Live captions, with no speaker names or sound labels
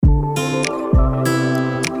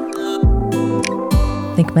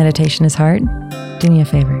Think meditation is hard? Do me a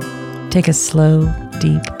favor. Take a slow,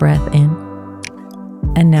 deep breath in,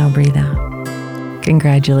 and now breathe out.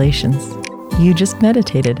 Congratulations. You just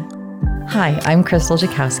meditated. Hi, I'm Crystal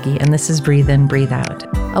Jakowski, and this is Breathe In, Breathe Out,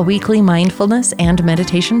 a weekly mindfulness and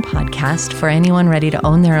meditation podcast for anyone ready to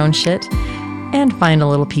own their own shit and find a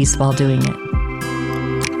little peace while doing it.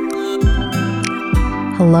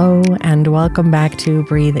 Hello, and welcome back to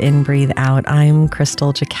Breathe In, Breathe Out. I'm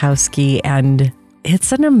Crystal Jakowski, and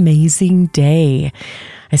it's an amazing day.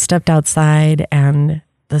 I stepped outside, and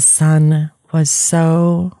the sun was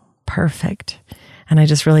so perfect. And I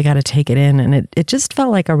just really got to take it in. And it just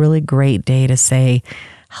felt like a really great day to say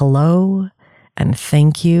hello and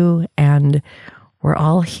thank you. And we're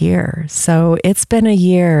all here. So it's been a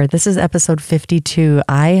year. This is episode 52.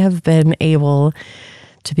 I have been able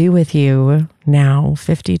to be with you now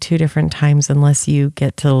 52 different times, unless you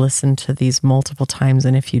get to listen to these multiple times.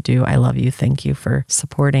 And if you do, I love you. Thank you for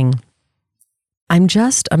supporting. I'm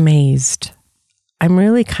just amazed. I'm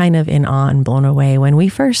really kind of in awe and blown away. When we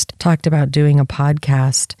first talked about doing a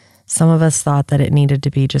podcast, some of us thought that it needed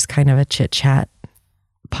to be just kind of a chit-chat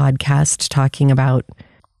podcast talking about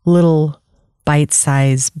little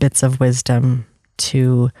bite-sized bits of wisdom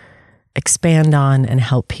to expand on and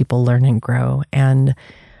help people learn and grow. And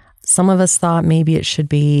some of us thought maybe it should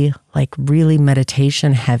be like really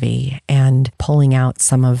meditation heavy and pulling out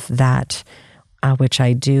some of that, which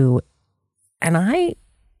I do. And I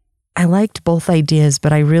liked both ideas,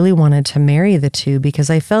 but I really wanted to marry the two because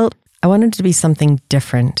I felt I wanted it to be something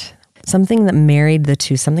different, something that married the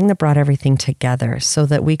two, something that brought everything together so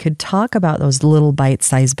that we could talk about those little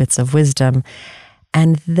bite-sized bits of wisdom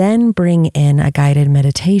and then bring in a guided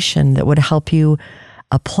meditation that would help you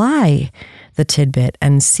apply the tidbit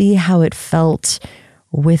and see how it felt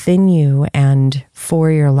within you and for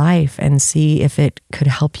your life and see if it could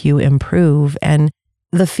help you improve. And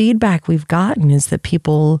the feedback we've gotten is that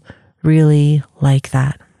people really like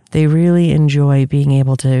that. They really enjoy being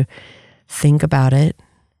able to think about it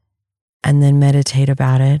and then meditate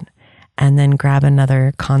about it and then grab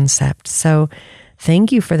another concept. So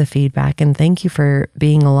thank you for the feedback and thank you for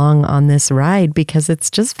being along on this ride because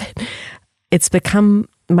it's become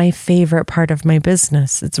my favorite part of my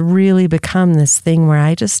business. It's really become this thing where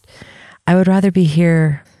I would rather be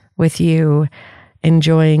here with you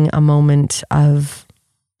enjoying a moment of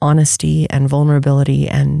honesty and vulnerability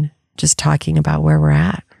and just talking about where we're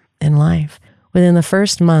at in life. Within the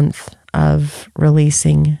first month of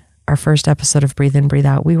releasing our first episode of Breathe In, Breathe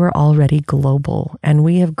Out, we were already global and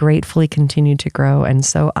we have gratefully continued to grow. And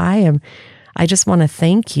so I just want to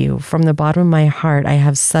thank you from the bottom of my heart. I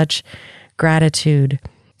have such gratitude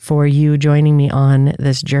for you joining me on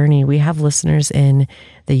this journey. We have listeners in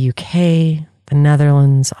the UK, the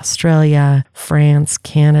Netherlands, Australia, France,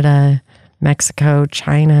 Canada, Mexico,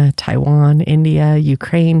 China, Taiwan, India,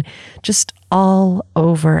 Ukraine, just all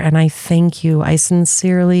over. And I thank you. I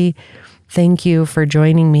sincerely thank you for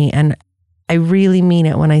joining me. And I really mean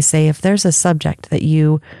it when I say, if there's a subject that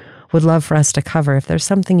you would love for us to cover, if there's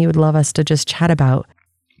something you would love us to just chat about,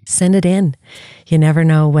 send it in. You never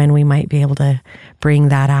know when we might be able to bring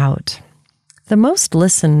that out. The most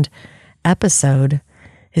listened episode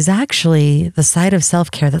is actually the side of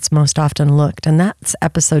self-care that's most often looked. And that's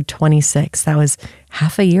episode 26. That was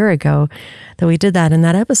half a year ago that we did that. And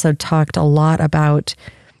that episode talked a lot about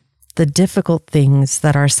the difficult things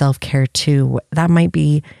that are self-care too. That might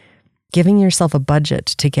be giving yourself a budget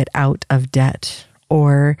to get out of debt,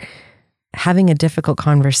 or having a difficult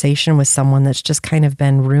conversation with someone that's just kind of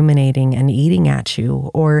been ruminating and eating at you,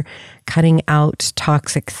 or cutting out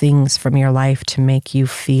toxic things from your life to make you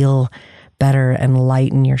feel better and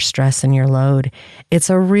lighten your stress and your load. It's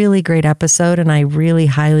a really great episode, and I really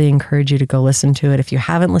highly encourage you to go listen to it if you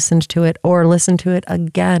haven't listened to it, or listen to it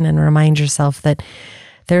again and remind yourself that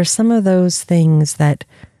there's some of those things that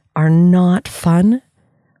are not fun.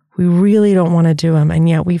 We really don't want to do them, and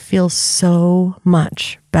yet we feel so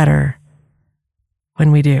much better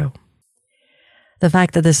when we do. The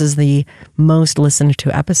fact that this is the most listened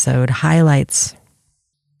to episode highlights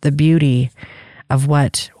the beauty of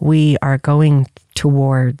what we are going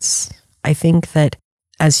towards. I think that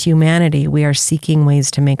as humanity, we are seeking ways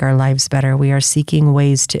to make our lives better. We are seeking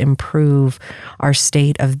ways to improve our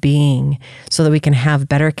state of being so that we can have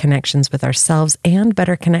better connections with ourselves and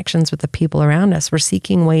better connections with the people around us. We're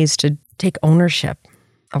seeking ways to take ownership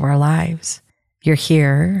of our lives. You're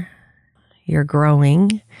here, you're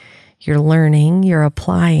growing, you're learning, you're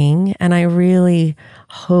applying, and I really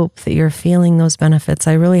hope that you're feeling those benefits.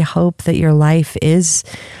 I really hope that your life is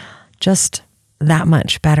just that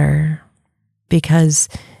much better because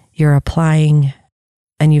you're applying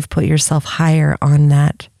and you've put yourself higher on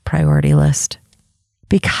that priority list.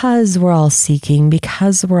 Because we're all seeking,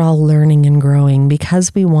 because we're all learning and growing,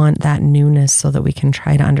 because we want that newness so that we can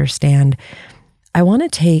try to understand, I want to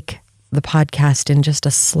take the podcast in just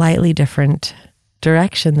a slightly different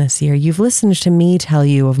direction this year. You've listened to me tell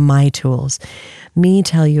you of my tools, me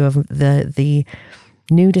tell you of the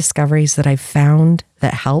new discoveries that I've found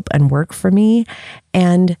that help and work for me.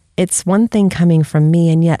 And it's one thing coming from me,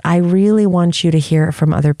 and yet I really want you to hear it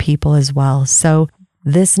from other people as well. So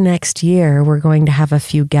this next year, we're going to have a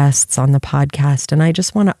few guests on the podcast, and I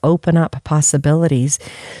just want to open up possibilities.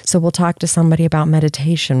 So we'll talk to somebody about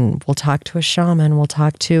meditation. We'll talk to a shaman. We'll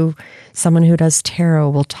talk to someone who does tarot.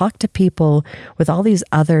 We'll talk to people with all these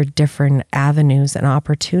other different avenues and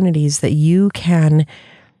opportunities that you can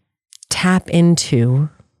tap into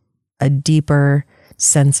a deeper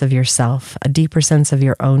sense of yourself, a deeper sense of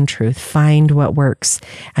your own truth. Find what works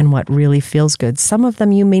and what really feels good. Some of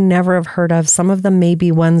them you may never have heard of. Some of them may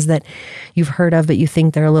be ones that you've heard of, but you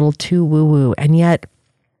think they're a little too woo-woo. And yet,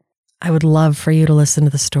 I would love for you to listen to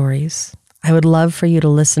the stories. I would love for you to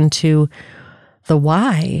listen to the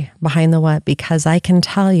why behind the what, because I can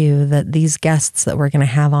tell you that these guests that we're going to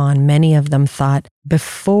have on, many of them thought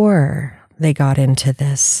before they got into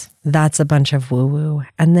this, that's a bunch of woo-woo.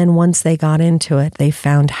 And then once they got into it, they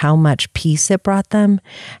found how much peace it brought them,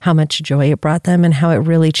 how much joy it brought them, and how it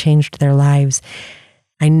really changed their lives.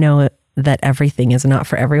 I know that everything is not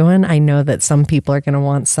for everyone. I know that some people are going to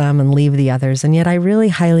want some and leave the others. And yet I really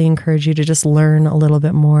highly encourage you to just learn a little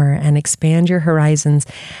bit more and expand your horizons.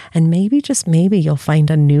 And maybe, just maybe, you'll find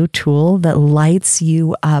a new tool that lights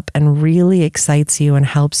you up and really excites you and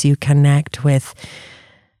helps you connect with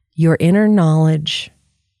your inner knowledge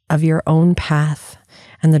of your own path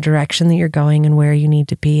and the direction that you're going and where you need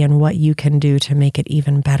to be and what you can do to make it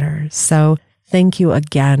even better. So thank you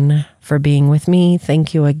again for being with me.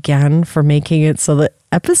 Thank you again for making it so that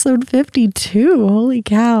episode 52, holy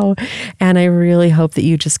cow. And I really hope that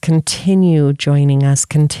you just continue joining us,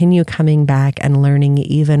 continue coming back and learning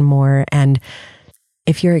even more. And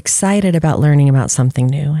if you're excited about learning about something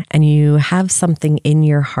new and you have something in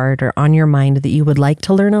your heart or on your mind that you would like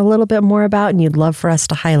to learn a little bit more about and you'd love for us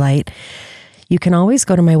to highlight, you can always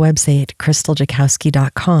go to my website,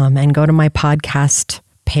 crystaljakowski.com, and go to my podcast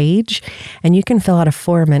page, and you can fill out a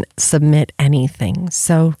form and submit anything.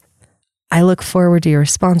 So I look forward to your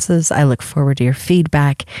responses. I look forward to your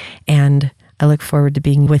feedback, and I look forward to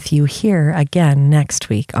being with you here again next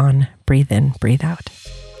week on Breathe In, Breathe Out.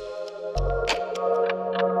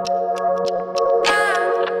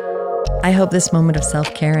 I hope this moment of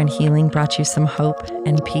self-care and healing brought you some hope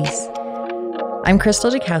and peace. I'm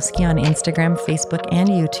Crystal Jakowski on Instagram, Facebook, and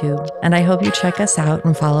YouTube, and I hope you check us out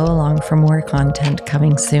and follow along for more content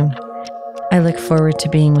coming soon. I look forward to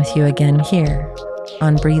being with you again here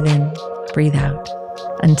on Breathe In, Breathe Out.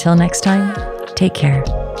 Until next time, take care.